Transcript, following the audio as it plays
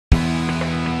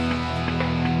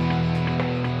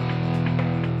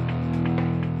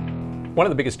One of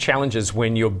the biggest challenges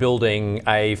when you're building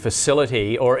a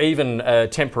facility or even a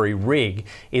temporary rig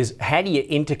is how do you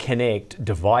interconnect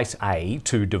device A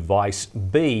to device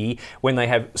B when they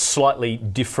have slightly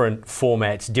different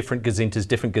formats, different gazintas,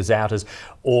 different gazouters,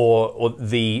 or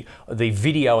the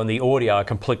video and the audio are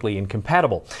completely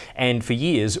incompatible. And for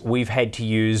years we've had to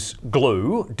use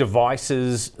glue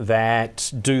devices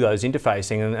that do those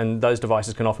interfacing, and those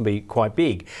devices can often be quite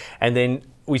big. And then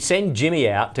we send Jimmy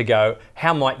out to go,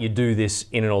 how might you do this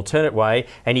in an alternate way?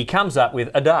 And he comes up with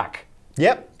a duck.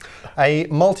 Yep, a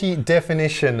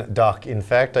multi-definition duck, in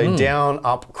fact, a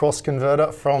down-up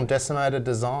cross-converter from Decimator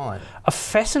Design. A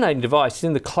fascinating device.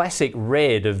 In the classic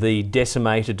red of the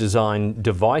Decimator Design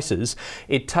devices,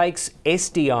 it takes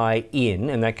SDI in,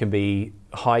 and that can be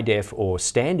high def or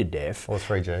standard def. Or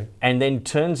 3G. And then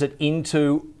turns it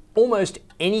into almost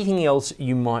anything else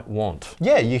you might want.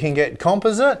 Yeah, you can get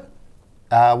composite,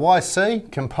 YC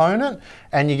component,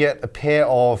 and you get a pair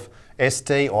of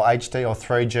SD or HD or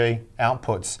 3G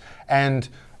outputs. And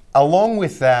along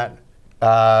with that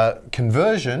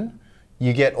conversion,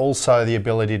 you get also the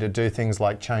ability to do things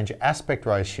like change aspect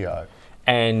ratio.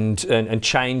 And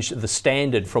change the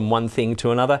standard from one thing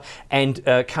to another, and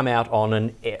come out on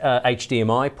an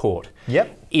HDMI port.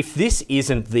 Yep. If this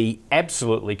isn't the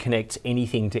absolutely connects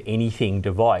anything to anything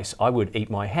device, I would eat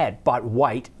my hat. But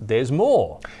wait, there's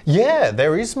more. Yeah,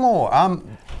 there is more.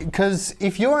 Because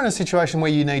if you're in a situation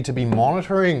where you need to be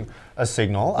monitoring a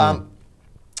signal,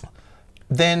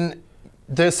 then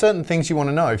there's certain things you want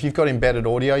to know. If you've got embedded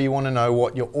audio, you want to know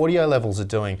what your audio levels are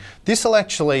doing. This will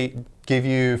actually give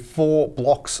you 4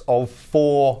 blocks of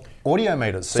 4 audio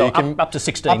meters. So you can up to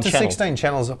 16 channels. Up to 16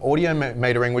 channels of audio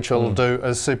metering, which will do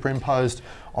as superimposed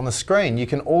on the screen. You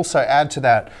can also add to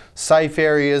that safe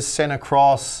areas, center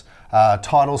cross,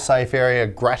 tidal safe area,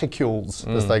 graticules,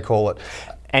 as they call it.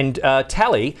 And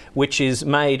tally, which is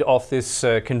made off this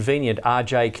convenient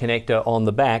RJ connector on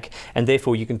the back, and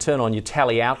therefore you can turn on your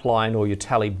tally outline or your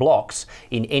tally blocks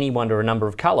in any one or a number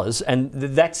of colours, and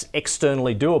that's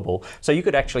externally doable. So you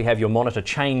could actually have your monitor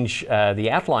change the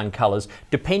outline colours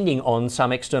depending on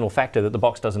some external factor that the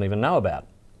box doesn't even know about.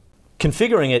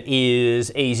 Configuring it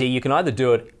is easy. You can either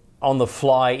do it on the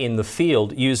fly in the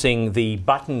field using the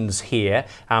buttons here.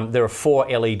 There are 4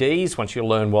 LEDs. Once you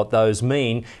learn what those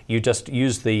mean, you just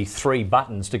use the 3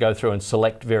 buttons to go through and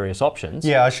select various options.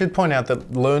 Yeah, I should point out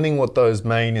that learning what those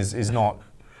mean is not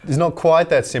quite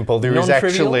that simple. There is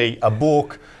actually a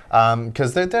book,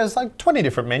 because there's like 20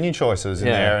 different menu choices in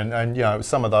there, and you know,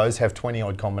 some of those have 20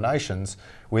 odd combinations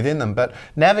within them. But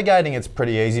navigating it's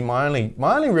pretty easy. My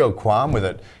only real qualm with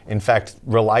it, in fact,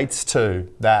 relates to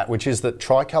that, which is that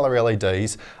tricolour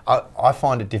LEDs, I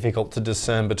find it difficult to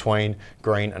discern between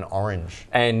green and orange.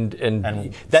 And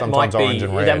that sometimes orange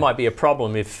and red. That might be a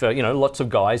problem if you know, lots of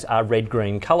guys are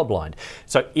red-green colourblind.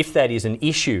 So if that is an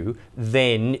issue,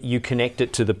 then you connect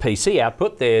it to the PC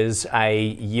output. There's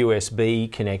a USB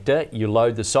connector. You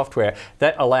load the software.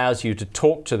 That allows you to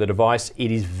talk to the device.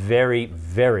 It is very,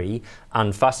 very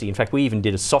unfussy. In fact, we even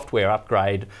did a software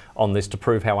upgrade on this to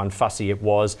prove how unfussy it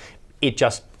was. It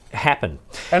just happened.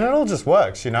 And it all just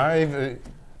works, you know,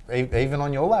 even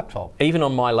on your laptop. Even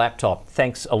on my laptop.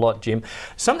 Thanks a lot, Jim.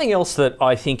 Something else that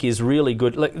I think is really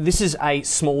good, look, this is a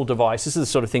small device. This is the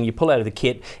sort of thing you pull out of the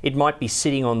kit. It might be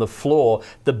sitting on the floor.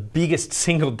 The biggest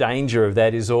single danger of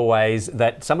that is always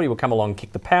that somebody will come along and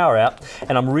kick the power out.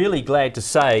 And I'm really glad to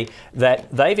say that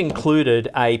they've included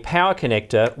a power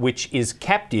connector which is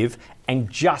captive and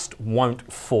just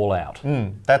won't fall out.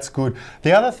 That's good.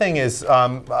 The other thing is,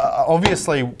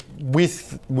 obviously,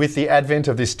 with the advent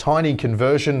of this tiny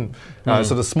conversion,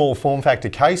 sort of small form factor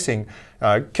casing,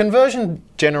 conversion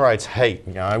generates heat.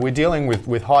 You know, we're dealing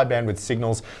with high bandwidth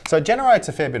signals, so it generates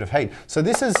a fair bit of heat. So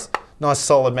this is nice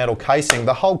solid metal casing.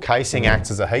 The whole casing acts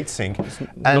as a heat sink. It's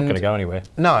not going to go anywhere.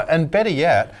 No, and better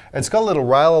yet, it's got a little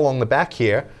rail along the back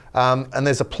here. And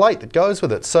there's a plate that goes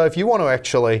with it. So if you want to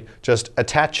actually just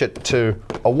attach it to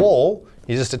a wall,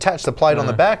 you just attach the plate on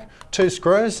the back, 2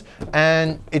 screws,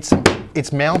 and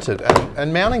it's mounted.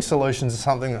 And mounting solutions is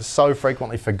something that's so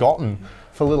frequently forgotten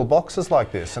for little boxes like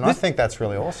this, and I think that's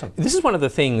really awesome. This is one of the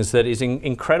things that is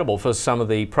incredible for some of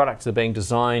the products that are being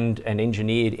designed and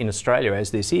engineered in Australia,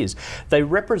 as this is. They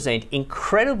represent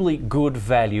incredibly good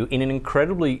value in an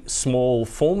incredibly small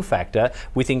form factor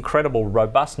with incredible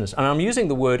robustness. And I'm using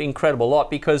the word incredible a lot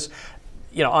because,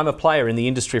 you know, I'm a player in the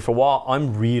industry for a while.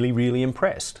 I'm really, really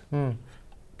impressed.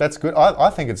 That's good. I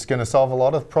think it's going to solve a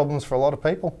lot of problems for a lot of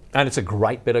people. And it's a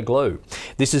great bit of glue.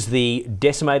 This is the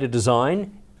Decimator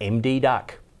Design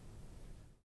md-ducc.